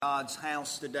God's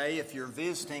house today. If you're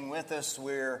visiting with us,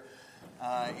 we're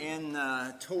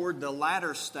toward the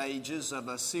latter stages of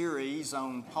a series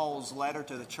on Paul's letter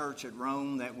to the church at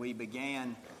Rome that we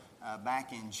began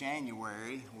back in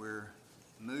January. We're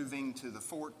moving to the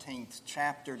 14th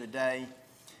chapter today,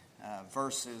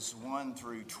 verses 1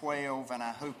 through 12, and I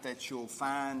hope that you'll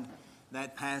find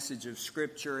that passage of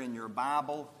Scripture in your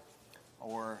Bible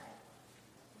or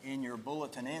in your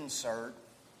bulletin insert,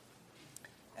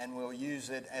 and we'll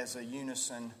use it as a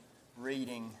unison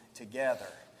reading together.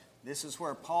 This is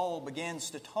where Paul begins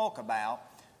to talk about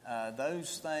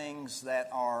those things that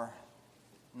are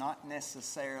not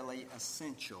necessarily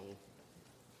essential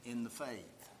in the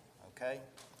faith. Okay?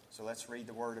 So let's read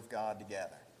the Word of God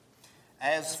together.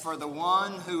 As for the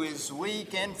one who is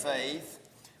weak in faith,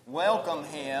 welcome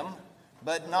him,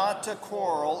 but not to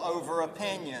quarrel over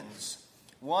opinions.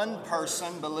 One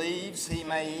person believes he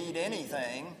may eat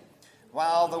anything,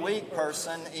 while the weak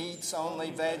person eats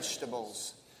only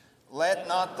vegetables. Let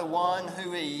not the one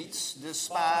who eats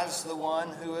despise the one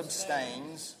who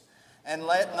abstains, and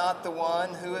let not the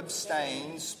one who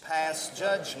abstains pass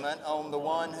judgment on the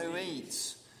one who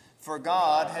eats, for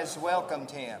God has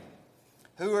welcomed him.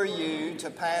 Who are you to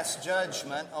pass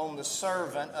judgment on the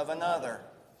servant of another?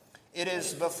 It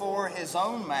is before his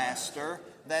own master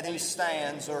that he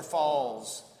stands or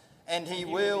falls, and he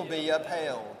will be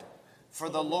upheld. For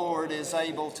the Lord is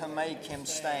able to make him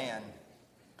stand.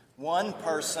 One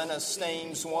person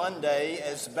esteems one day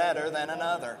as better than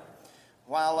another,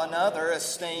 while another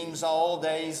esteems all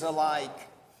days alike.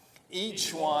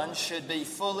 Each one should be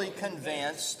fully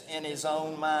convinced in his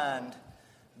own mind.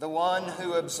 The one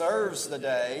who observes the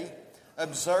day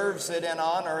observes it in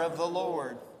honor of the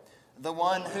Lord. The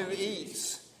one who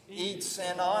eats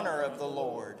in honor of the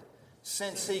Lord,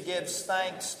 since he gives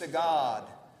thanks to God.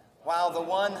 While the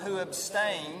one who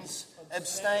abstains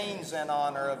in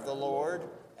honor of the Lord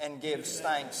and gives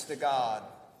thanks to God.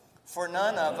 For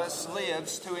none of us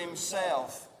lives to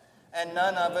himself, and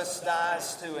none of us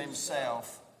dies to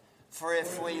himself. For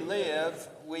if we live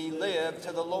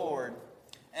to the Lord,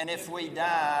 and if we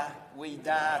die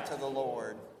to the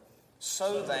Lord.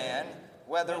 So then,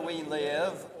 whether we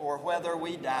live or whether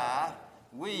we die,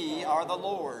 we are the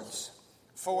Lord's.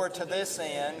 For to this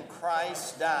end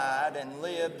Christ died and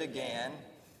lived again,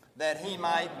 that he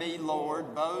might be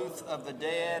Lord both of the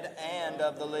dead and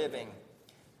of the living.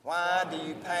 Why do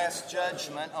you pass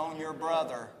judgment on your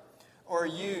brother? Or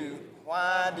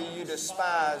why do you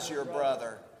despise your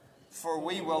brother? For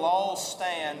we will all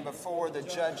stand before the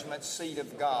judgment seat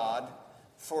of God.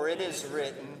 For it is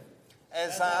written,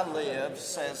 As I live,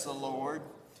 says the Lord,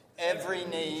 every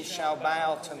knee shall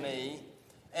bow to me,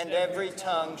 and every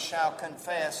tongue shall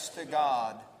confess to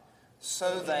God.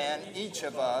 So then each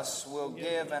of us will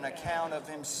give an account of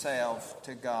himself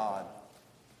to God.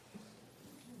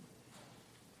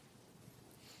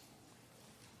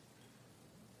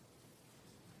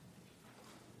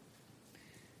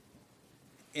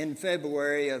 In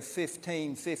February of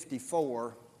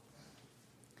 1554,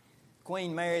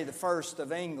 Queen Mary I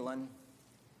of England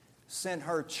sent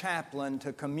her chaplain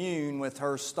to commune with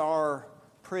her star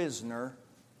prisoner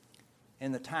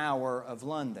in the Tower of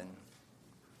London.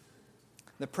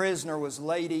 The prisoner was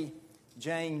Lady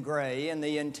Jane Grey, and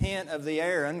the intent of the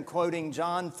errand, quoting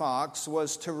John Fox,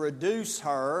 was to reduce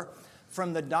her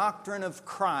from the doctrine of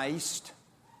Christ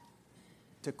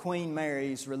to Queen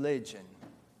Mary's religion.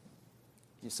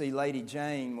 You see, Lady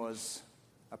Jane was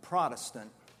a Protestant,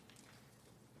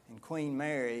 and Queen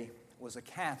Mary was a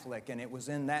Catholic, and it was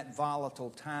in that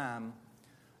volatile time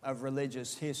of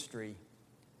religious history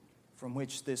from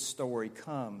which this story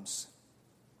comes.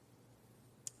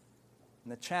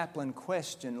 And the chaplain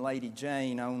questioned Lady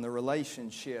Jane on the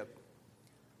relationship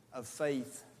of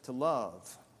faith to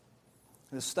love.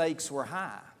 The stakes were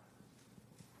high.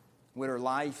 Would her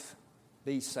life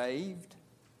be saved?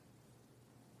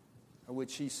 Or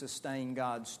would she sustain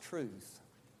God's truth?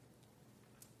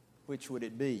 Which would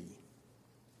it be?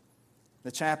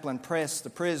 The chaplain pressed the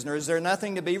prisoner, Is there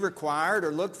nothing to be required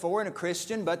or looked for in a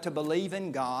Christian but to believe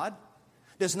in God?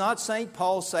 Does not St.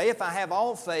 Paul say, if I have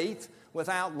all faith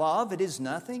without love, it is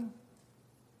nothing?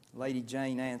 Lady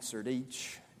Jane answered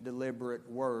each deliberate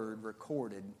word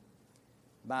recorded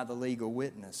by the legal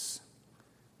witness.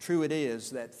 True it is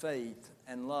that faith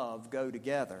and love go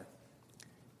together,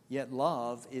 yet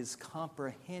love is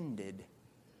comprehended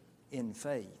in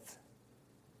faith.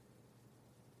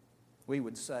 We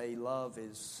would say love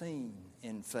is seen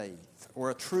in faith,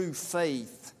 or a true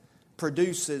faith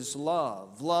produces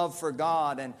love for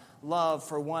God and love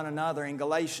for one another. In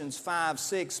Galatians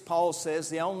 5:6, Paul says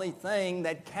the only thing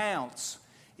that counts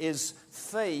is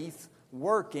faith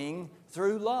working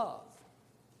through love.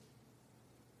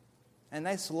 And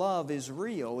this love is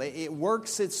real. It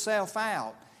works itself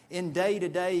out in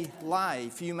day-to-day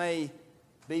life. You may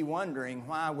be wondering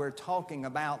why we're talking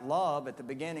about love at the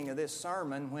beginning of this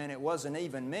sermon when it wasn't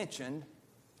even mentioned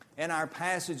in our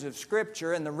passage of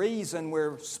Scripture. And the reason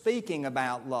we're speaking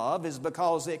about love is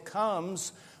because it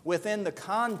comes within the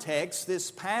context, this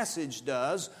passage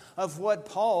does, of what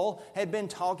Paul had been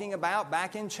talking about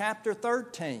back in chapter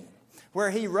 13,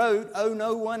 where he wrote, "Owe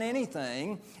no one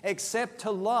anything except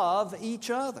to love each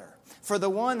other. For the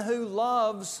one who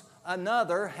loves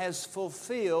another has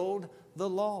fulfilled the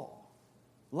law."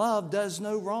 Love does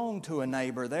no wrong to a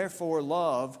neighbor. Therefore,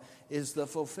 love is the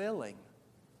fulfilling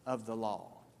of the law.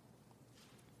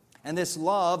 And this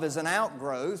love is an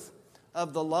outgrowth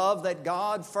of the love that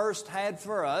God first had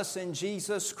for us in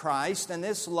Jesus Christ. And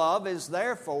this love is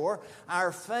therefore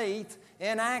our faith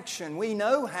in action. We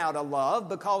know how to love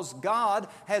because God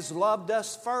has loved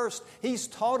us first. He's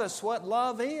taught us what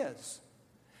love is.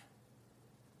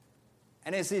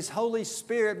 And as His Holy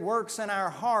Spirit works in our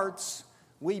hearts,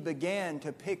 we begin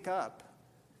to pick up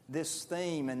this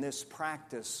theme and this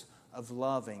practice of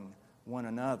loving one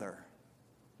another.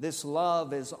 This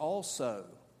love is also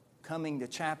coming to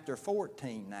chapter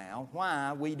 14 now,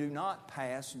 why we do not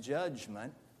pass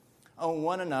judgment on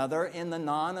one another in the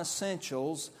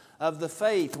non-essentials of the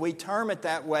faith. We term it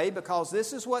that way because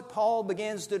this is what Paul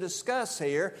begins to discuss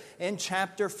here in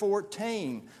chapter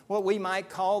 14, what we might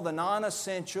call the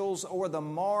non-essentials or the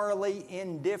morally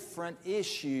indifferent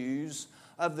issues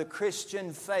of the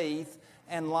Christian faith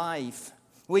and life.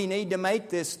 We need to make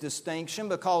this distinction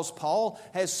because Paul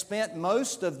has spent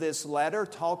most of this letter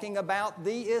talking about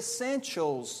the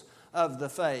essentials of the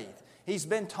faith. He's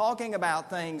been talking about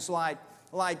things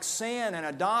like sin and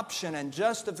adoption and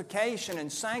justification and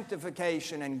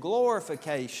sanctification and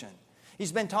glorification.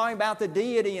 He's been talking about the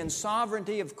deity and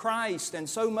sovereignty of Christ and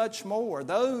so much more.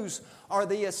 Those are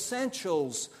the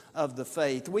essentials of the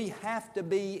faith. We have to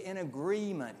be in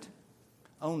agreement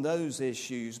on those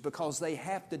issues because they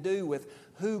have to do with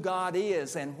who God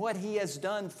is and what He has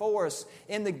done for us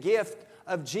in the gift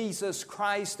of Jesus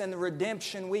Christ and the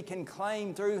redemption we can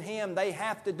claim through Him. They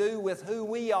have to do with who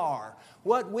we are,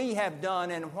 what we have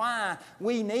done, and why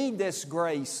we need this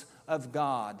grace of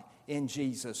God in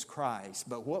Jesus Christ.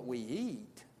 But what we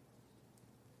eat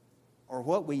or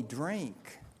what we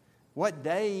drink, what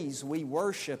days we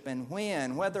worship and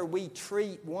when, whether we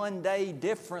treat one day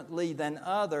differently than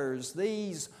others,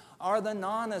 these are the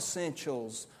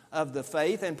non-essentials of the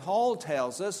faith. And Paul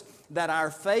tells us that our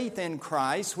faith in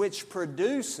Christ, which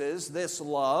produces this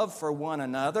love for one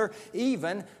another,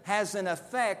 even has an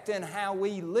effect in how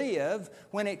we live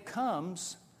when it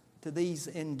comes to these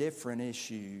indifferent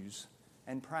issues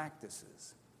and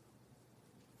practices.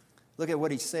 Look at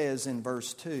what he says in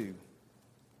verse 2.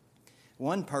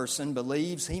 One person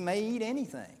believes he may eat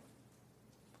anything,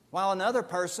 while another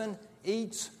person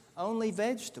eats only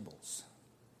vegetables.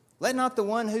 Let not the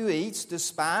one who eats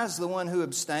despise the one who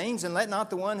abstains, and let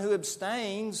not the one who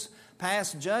abstains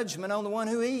pass judgment on the one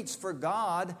who eats, for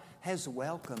God has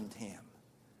welcomed him.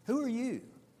 Who are you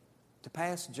to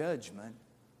pass judgment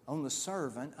on the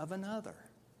servant of another?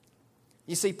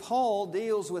 You see, Paul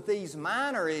deals with these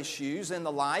minor issues in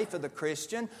the life of the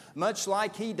Christian, much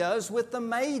like he does with the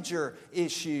major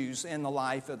issues in the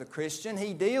life of the Christian.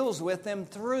 He deals with them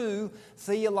through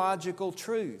theological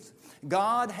truth.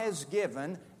 God has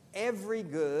given every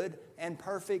good and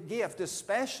perfect gift,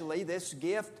 especially this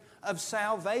gift of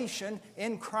salvation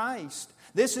in Christ.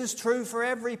 This is true for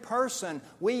every person.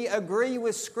 We agree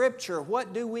with Scripture.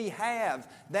 What do we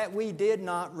have that we did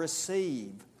not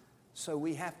receive? So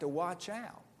we have to watch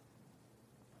out,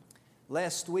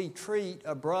 lest we treat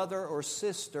a brother or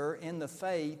sister in the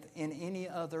faith in any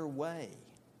other way.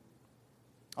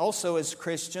 Also, as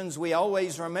Christians, we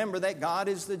always remember that God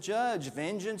is the judge.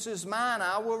 Vengeance is mine,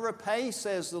 I will repay,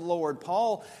 says the Lord.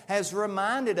 Paul has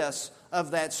reminded us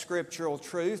of that scriptural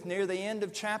truth near the end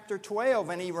of chapter 12,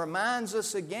 and he reminds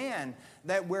us again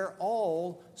that we're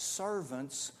all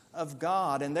servants of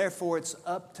God, and therefore it's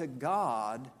up to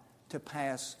God to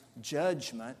pass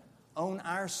judgment on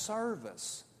our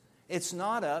service. It's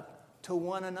not up to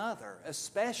one another,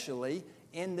 especially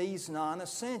in these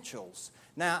non-essentials.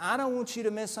 Now, I don't want you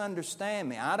to misunderstand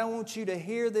me. I don't want you to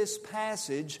hear this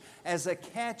passage as a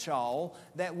catch-all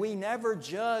that we never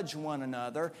judge one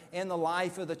another in the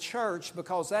life of the church,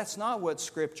 because that's not what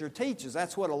Scripture teaches.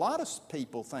 That's what a lot of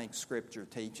people think Scripture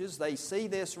teaches. They see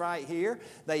this right here.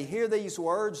 They hear these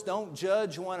words, don't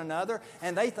judge one another,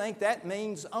 and they think that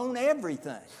means own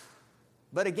everything.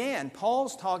 But again,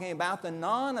 Paul's talking about the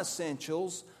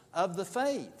non-essentials of the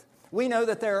faith. We know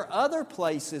that there are other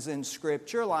places in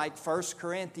Scripture like 1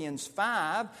 Corinthians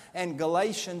 5 and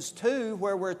Galatians 2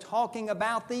 where we're talking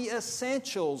about the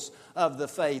essentials of the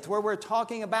faith, where we're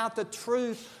talking about the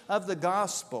truth of the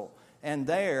gospel. And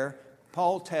there,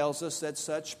 Paul tells us that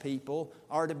such people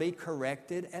are to be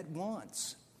corrected at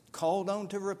once, called on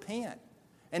to repent.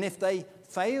 And if they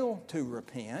fail to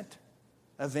repent,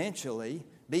 eventually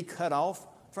be cut off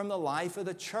from the life of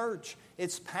the church.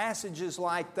 It's passages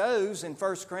like those in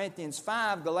 1 Corinthians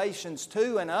 5, Galatians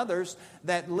 2, and others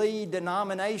that lead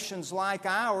denominations like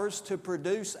ours to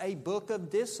produce a book of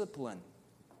discipline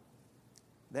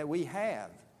that we have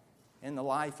in the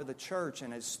life of the church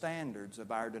and as standards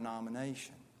of our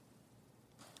denomination.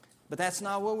 But that's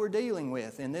not what we're dealing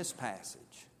with in this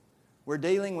passage. We're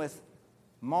dealing with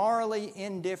morally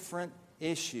indifferent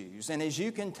issues. And as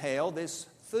you can tell, this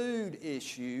food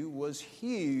issue was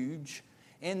huge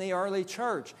in the early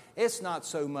church. It's not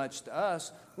so much to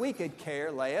us. We could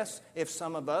care less if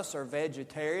some of us are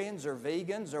vegetarians or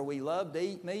vegans or we love to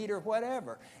eat meat or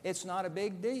whatever. It's not a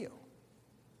big deal.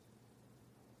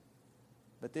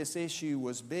 But this issue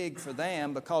was big for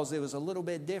them because it was a little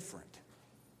bit different.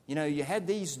 You know, you had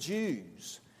these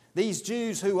Jews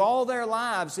who all their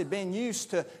lives had been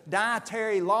used to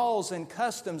dietary laws and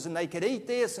customs, and they could eat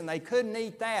this and they couldn't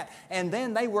eat that. And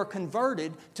then they were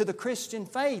converted to the Christian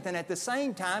faith. And at the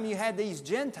same time, you had these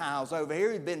Gentiles over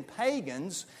here who'd been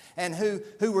pagans and who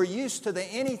were used to the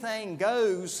anything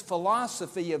goes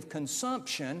philosophy of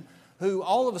consumption, who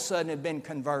all of a sudden had been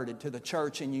converted to the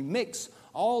church. And you mix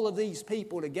all of these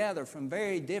people together from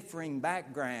very differing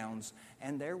backgrounds,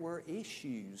 and there were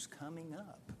issues coming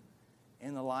up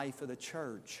in the life of the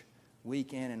church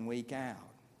week in and week out.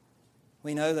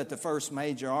 We know that the first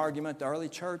major argument the early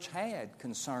church had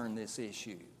concerned this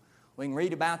issue. We can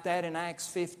read about that in Acts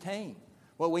 15,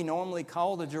 what we normally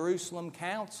call the Jerusalem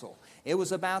Council. It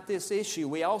was about this issue.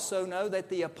 We also know that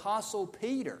the Apostle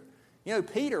Peter,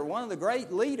 Peter, one of the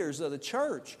great leaders of the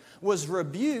church, was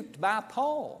rebuked by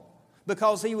Paul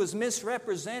because he was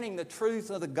misrepresenting the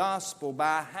truth of the gospel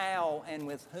by how and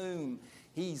with whom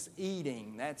he's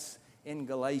eating. That's in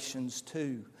Galatians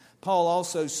 2. Paul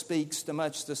also speaks to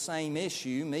much the same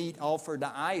issue, meat offered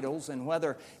to idols, and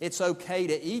whether it's okay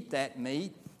to eat that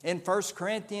meat in 1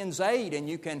 Corinthians 8. And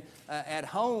you can, at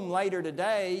home later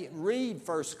today, read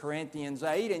 1 Corinthians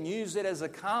 8 and use it as a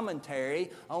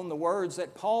commentary on the words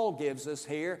that Paul gives us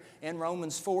here in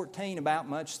Romans 14 about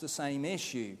much the same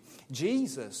issue.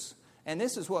 Jesus, and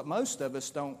this is what most of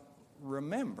us don't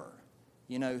remember,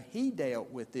 he dealt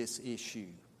with this issue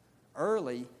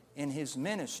early in his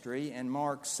ministry. In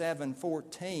Mark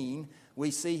 7:14,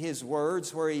 we see his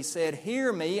words where he said,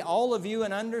 "Hear me, all of you,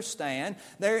 and understand,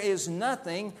 there is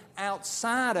nothing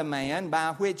outside a man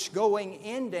by which going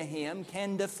into him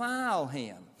can defile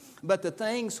him. But the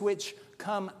things which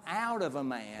come out of a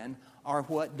man are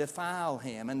what defile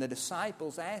him." And the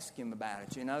disciples asked him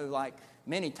about it. Like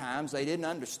many times they didn't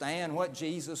understand what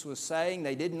Jesus was saying.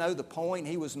 They didn't know the point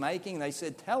he was making. They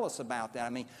said, "Tell us about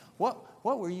that. What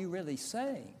were you really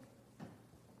saying?"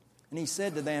 And he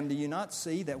said to them, "Do you not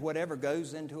see that whatever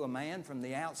goes into a man from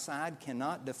the outside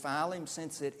cannot defile him,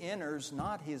 since it enters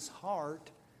not his heart,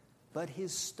 but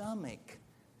his stomach,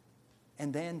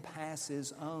 and then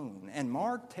passes on?" And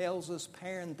Mark tells us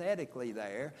parenthetically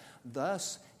there,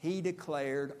 "Thus he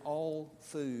declared all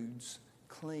foods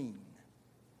clean."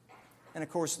 And of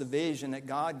course, the vision that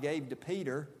God gave to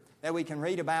Peter that we can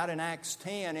read about in Acts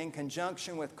 10 in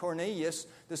conjunction with Cornelius,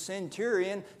 the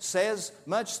centurion, says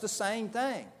much the same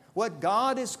thing. What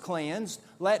God has cleansed,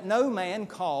 let no man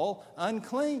call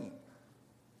unclean.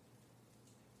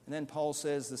 And then Paul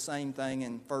says the same thing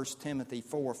in 1 Timothy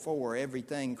 4:4.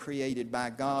 Everything created by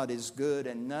God is good,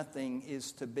 and nothing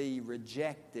is to be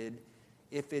rejected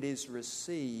if it is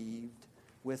received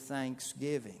with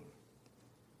thanksgiving.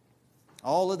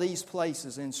 All of these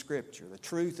places in Scripture, the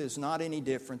truth is not any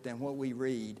different than what we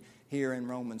read here in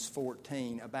Romans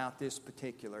 14 about this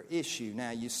particular issue.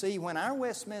 Now, you see, when our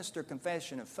Westminster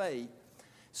Confession of Faith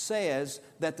says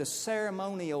that the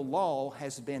ceremonial law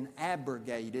has been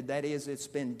abrogated, that is, it's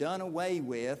been done away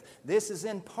with, this is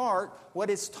in part what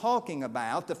it's talking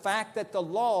about, the fact that the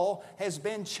law has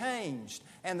been changed.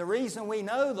 And the reason we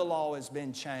know the law has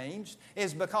been changed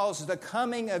is because the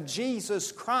coming of Jesus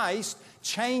Christ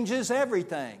changes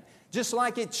everything. Just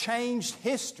like it changed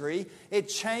history, it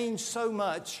changed so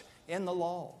much in the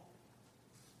law.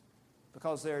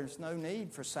 Because there's no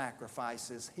need for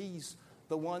sacrifices. He's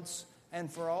the once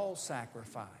and for all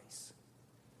sacrifice.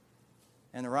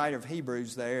 And the writer of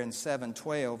Hebrews there in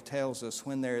 7:12 tells us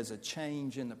when there is a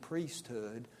change in the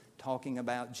priesthood, talking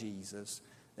about Jesus,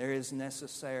 there is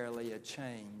necessarily a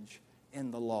change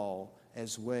in the law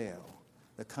as well.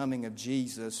 The coming of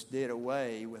Jesus did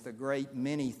away with a great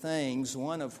many things,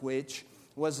 one of which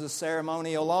was the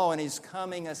ceremonial law, and His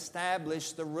coming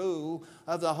established the rule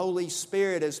of the Holy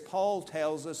Spirit. As Paul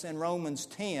tells us in Romans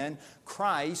 10,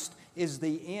 Christ is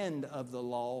the end of the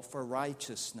law for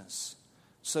righteousness,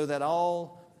 so that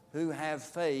all who have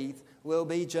faith will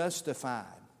be justified.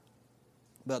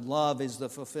 But love is the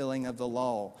fulfilling of the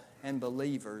law, and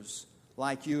believers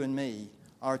like you and me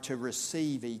are to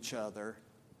receive each other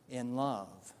in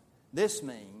love. This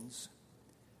means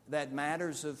that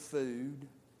matters of food,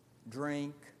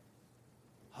 drink,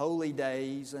 holy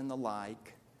days, and the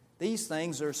like, these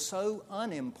things are so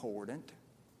unimportant,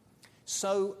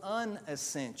 so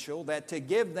unessential, that to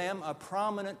give them a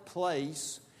prominent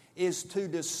place is to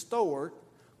distort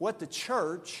what the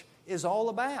church is all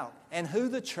about and who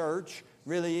the church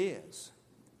really is.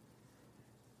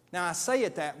 Now, I say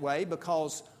it that way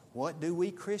because what do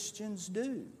we Christians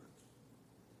do?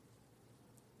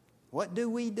 What do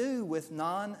we do with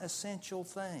non-essential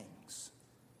things?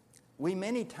 We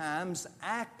many times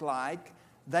act like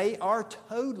they are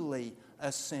totally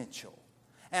essential.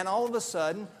 And all of a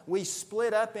sudden, we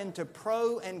split up into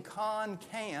pro and con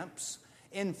camps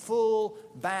in full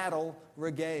battle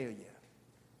regalia.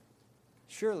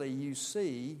 Surely you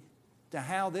see to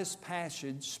how this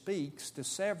passage speaks to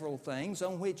several things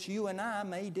on which you and I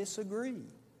may disagree.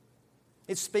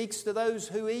 It speaks to those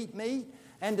who eat meat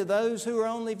and to those who are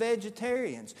only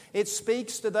vegetarians. It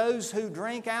speaks to those who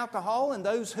drink alcohol and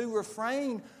those who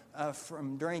refrain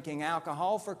from drinking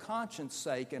alcohol for conscience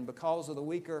sake and because of the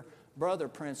weaker brother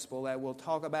principle that we'll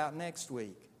talk about next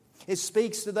week. It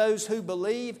speaks to those who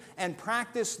believe and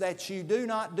practice that you do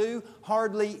not do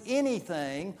hardly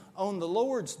anything on the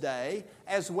Lord's Day,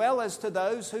 as well as to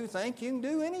those who think you can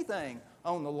do anything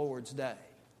on the Lord's Day.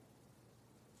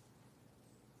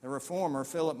 The reformer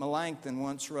Philip Melanchthon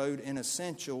once wrote, "In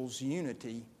essentials,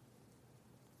 unity.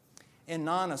 In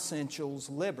non-essentials,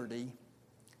 liberty.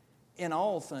 In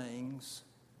all things,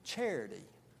 charity."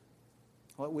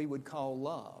 What we would call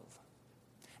love.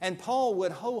 And Paul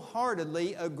would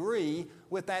wholeheartedly agree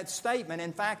with that statement.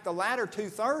 In fact, the latter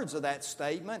two-thirds of that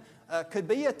statement could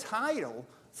be a title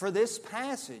for this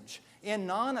passage. In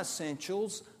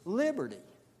non-essentials, liberty.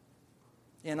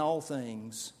 In all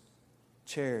things,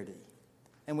 charity.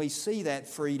 And we see that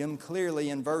freedom clearly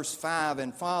in verse 5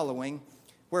 and following,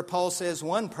 where Paul says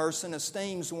one person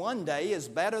esteems one day as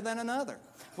better than another,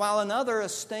 while another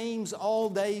esteems all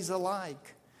days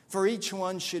alike. For each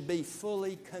one should be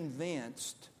fully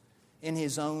convinced in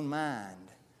his own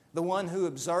mind. The one who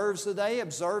observes the day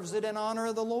observes it in honor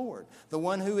of the Lord. The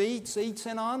one who eats, eats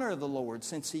in honor of the Lord,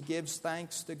 since he gives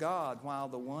thanks to God, while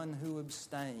the one who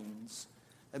abstains,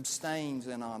 abstains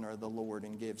in honor of the Lord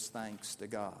and gives thanks to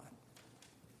God.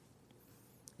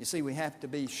 You see, we have to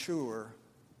be sure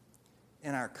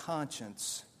in our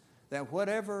conscience that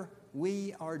whatever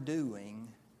we are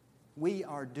doing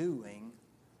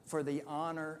for the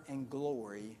honor and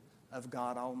glory of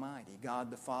God Almighty,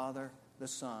 God the Father, the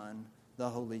Son, the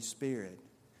Holy Spirit.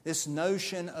 This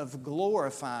notion of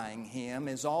glorifying Him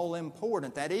is all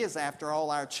important. That is, after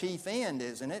all, our chief end,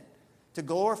 isn't it? To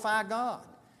glorify God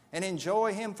and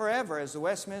enjoy Him forever, as the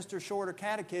Westminster Shorter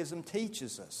Catechism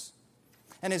teaches us.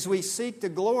 And as we seek to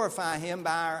glorify Him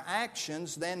by our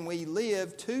actions, then we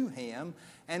live to Him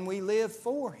and we live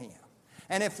for Him.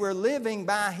 And if we're living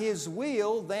by His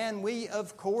will, then we,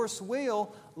 of course,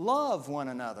 will love one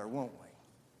another, won't we?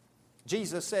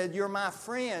 Jesus said, "You're my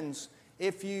friends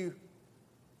if you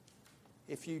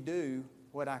do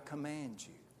what I command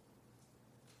you."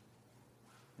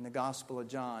 In the Gospel of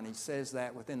John, He says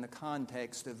that within the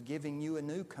context of giving you a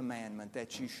new commandment,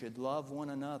 that you should love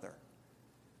one another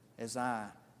as I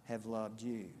have loved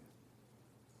you.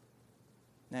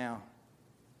 Now,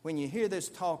 when you hear this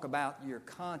talk about your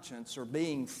conscience or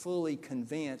being fully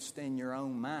convinced in your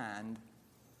own mind,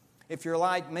 if you're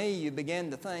like me, you begin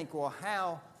to think, well,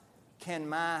 how can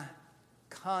my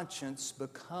conscience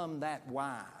become that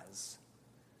wise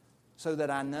so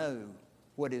that I know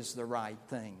what is the right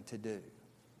thing to do?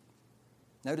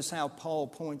 Notice how Paul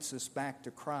points us back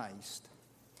to Christ.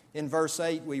 In verse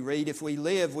 8 we read, "If we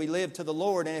live to the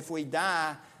Lord, and if we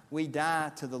die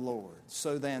to the Lord.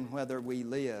 So then, whether we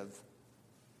live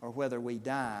or whether we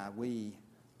die, we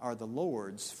are the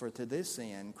Lord's. For to this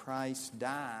end Christ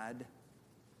died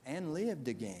and lived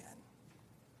again,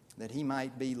 that He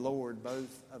might be Lord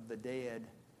both of the dead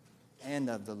and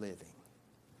of the living."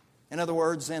 In other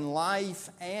words, in life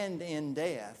and in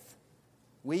death,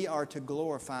 we are to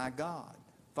glorify God.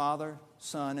 Father,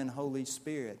 Son, and Holy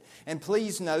Spirit. And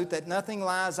please note that nothing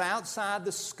lies outside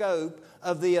the scope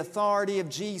of the authority of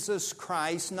Jesus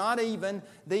Christ, not even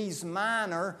these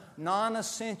minor,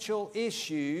 non-essential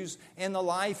issues in the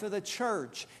life of the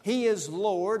church. He is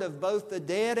Lord of both the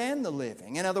dead and the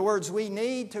living. In other words, we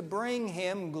need to bring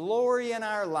Him glory in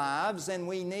our lives, and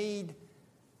we need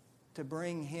to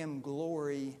bring Him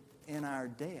glory in our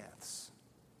deaths.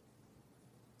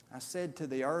 I said to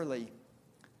the early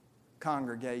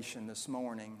congregation this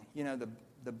morning, you know,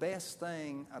 the best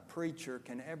thing a preacher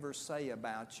can ever say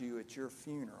about you at your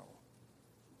funeral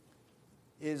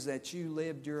is that you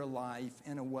lived your life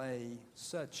in a way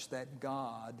such that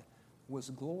God was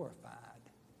glorified,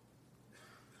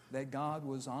 that God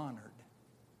was honored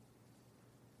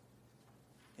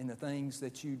in the things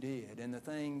that you did and the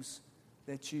things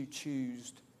that you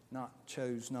chose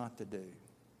not to do.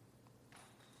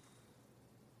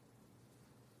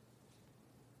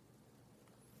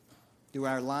 Do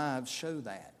our lives show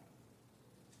that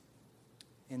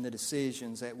in the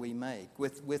decisions that we make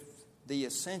with the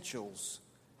essentials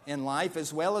in life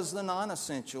as well as the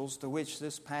non-essentials to which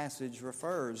this passage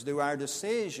refers? Do our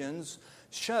decisions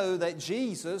show that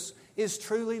Jesus is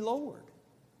truly Lord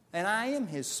and I am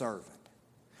His servant?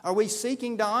 Are we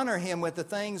seeking to honor Him with the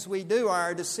things we do? Are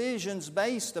our decisions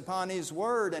based upon His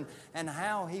Word and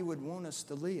how He would want us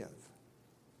to live?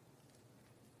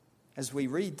 As we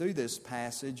read through this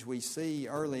passage, we see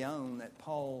early on that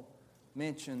Paul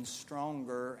mentions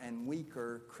stronger and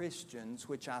weaker Christians,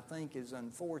 which I think is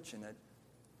unfortunate.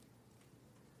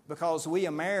 Because we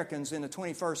Americans in the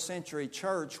 21st century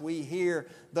church, we hear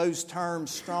those terms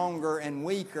stronger and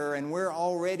weaker, and we're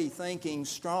already thinking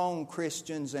strong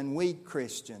Christians and weak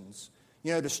Christians.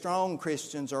 You know, the strong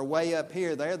Christians are way up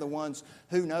here. They're the ones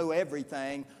who know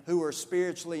everything, who are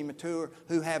spiritually mature,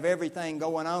 who have everything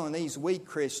going on. And these weak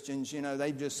Christians, you know,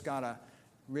 they've just got to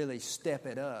really step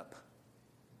it up.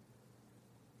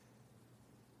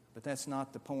 But that's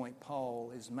not the point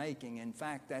Paul is making. In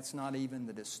fact, that's not even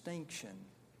the distinction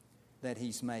that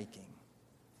he's making.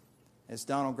 As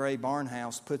Donald Gray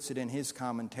Barnhouse puts it in his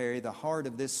commentary, the heart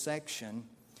of this section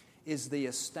is the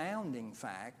astounding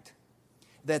fact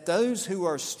that those who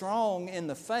are strong in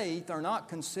the faith are not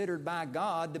considered by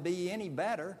God to be any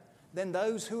better than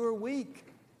those who are weak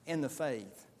in the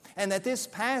faith. And that this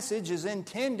passage is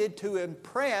intended to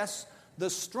impress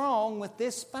the strong with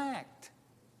this fact.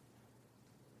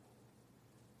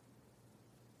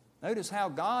 Notice how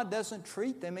God doesn't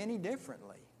treat them any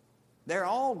differently. They're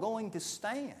all going to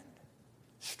stand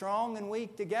strong and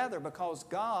weak together because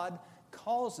God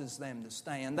causes them to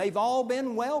stand. They've all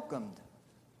been welcomed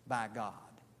by God,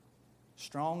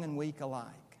 strong and weak alike.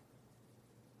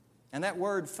 And that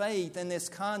word faith in this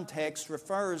context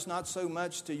refers not so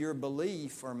much to your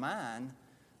belief or mine,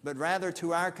 but rather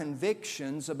to our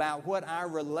convictions about what our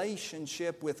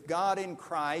relationship with God in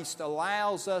Christ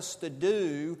allows us to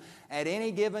do at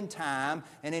any given time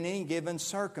and in any given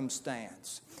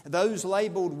circumstance. Those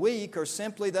labeled weak are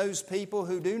simply those people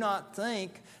who do not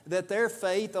think that their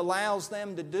faith allows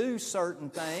them to do certain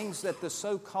things that the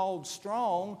so-called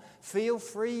strong feel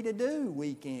free to do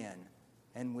week in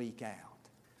and week out.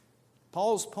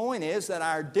 Paul's point is that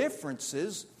our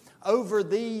differences over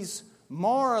these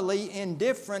morally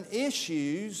indifferent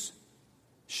issues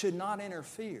should not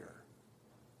interfere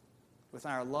with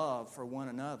our love for one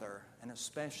another and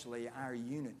especially our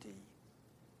unity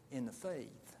in the faith.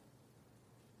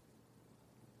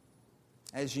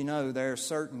 As you know, there are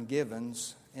certain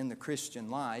givens in the Christian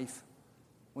life.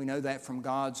 We know that from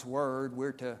God's Word.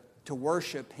 We're to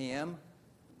worship Him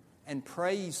and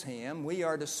praise Him. We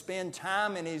are to spend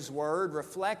time in His Word,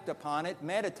 reflect upon it,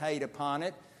 meditate upon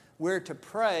it. We're to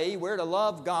pray. We're to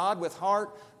love God with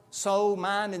heart, soul,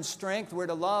 mind, and strength. We're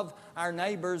to love our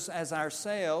neighbors as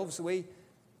ourselves.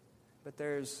 But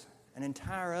there's an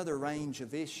entire other range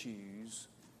of issues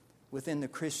within the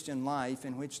Christian life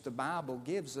in which the Bible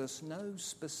gives us no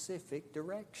specific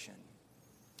direction.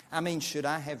 I mean, should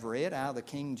I have read out of the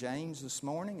King James this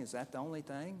morning? Is that the only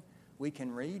thing we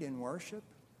can read in worship?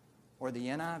 Or the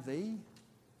NIV?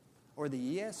 Or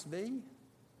the ESV?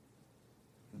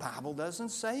 The Bible doesn't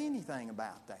say anything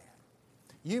about that.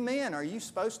 You men, are you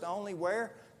supposed to only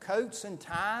wear coats and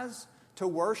ties to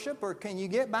worship, or can you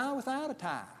get by without a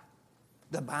tie?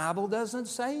 The Bible doesn't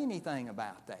say anything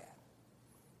about that.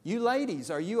 You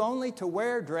ladies, are you only to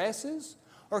wear dresses,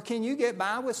 or can you get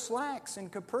by with slacks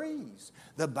and capris?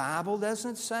 The Bible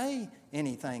doesn't say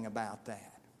anything about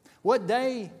that. What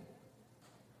day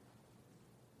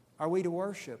are we to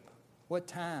worship? What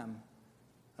time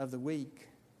of the week?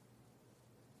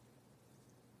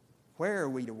 Where are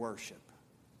we to worship?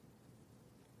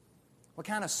 What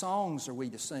kind of songs are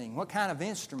we to sing? What kind of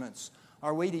instruments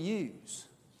are we to use?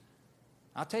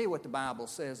 I'll tell you what the Bible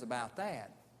says about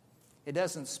that. It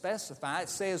doesn't specify. It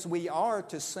says we are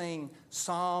to sing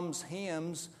psalms,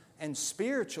 hymns, and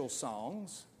spiritual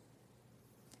songs.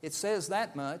 It says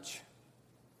that much.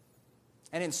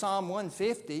 And in Psalm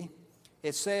 150,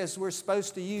 it says we're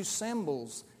supposed to use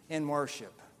cymbals in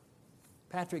worship.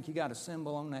 Patrick, you got a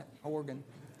cymbal on that organ?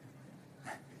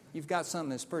 You've got something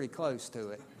that's pretty close to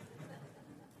it.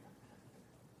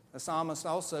 The psalmist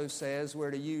also says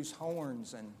we're to use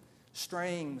horns and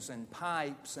strings and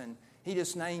pipes, and he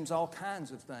just names all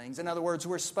kinds of things. In other words,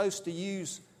 we're supposed to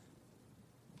use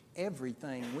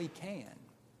everything we can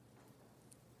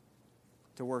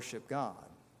to worship God,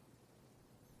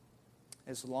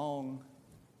 as long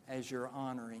as you're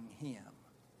honoring Him.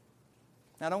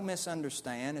 Now, don't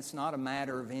misunderstand. It's not a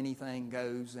matter of anything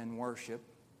goes in worship.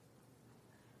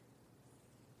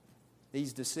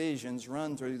 These decisions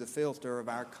run through the filter of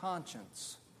our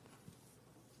conscience.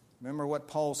 Remember what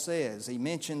Paul says. He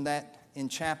mentioned that in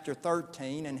chapter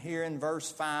 13, and here in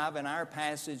verse 5 in our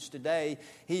passage today,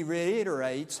 he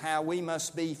reiterates how we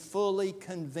must be fully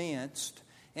convinced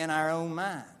in our own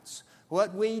minds.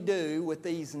 What we do with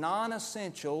these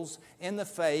non-essentials in the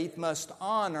faith must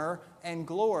honor and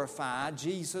glorify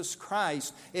Jesus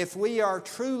Christ. If we are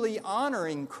truly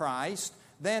honoring Christ,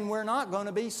 then we're not going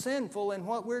to be sinful in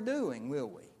what we're doing, will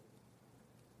we?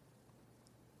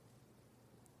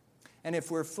 And if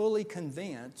we're fully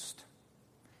convinced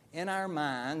in our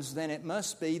minds, then it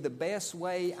must be the best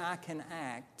way I can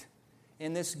act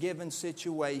in this given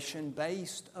situation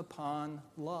based upon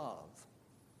love.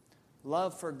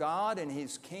 Love for God and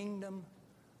His kingdom,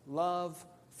 love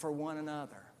for one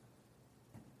another.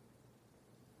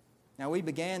 Now, we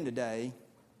began today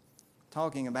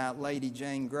talking about Lady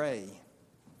Jane Grey.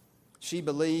 She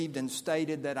believed and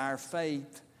stated that our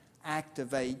faith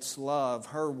activates love.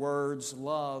 Her words,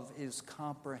 love is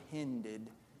comprehended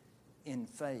in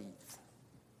faith.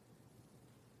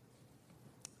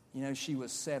 You know, she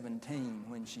was 17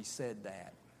 when she said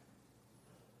that.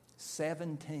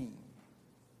 17.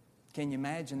 Can you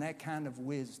imagine that kind of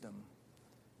wisdom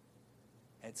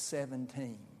at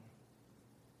 17?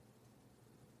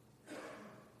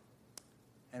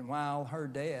 And while her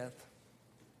death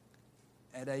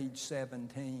at age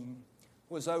 17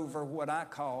 was over what I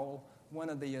call one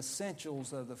of the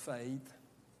essentials of the faith,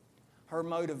 her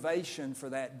motivation for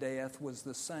that death was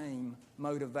the same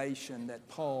motivation that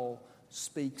Paul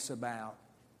speaks about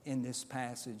in this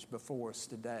passage before us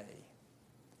today.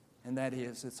 And that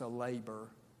is, it's a labor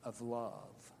of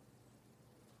love.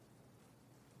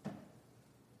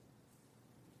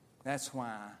 That's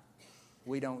why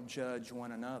we don't judge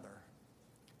one another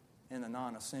in the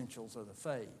non-essentials of the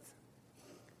faith,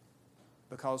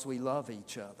 because we love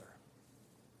each other.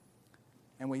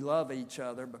 And we love each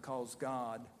other because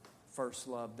God first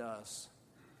loved us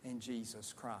in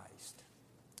Jesus Christ.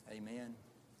 Amen.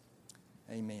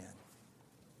 Amen.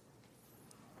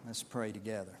 Let's pray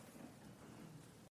together.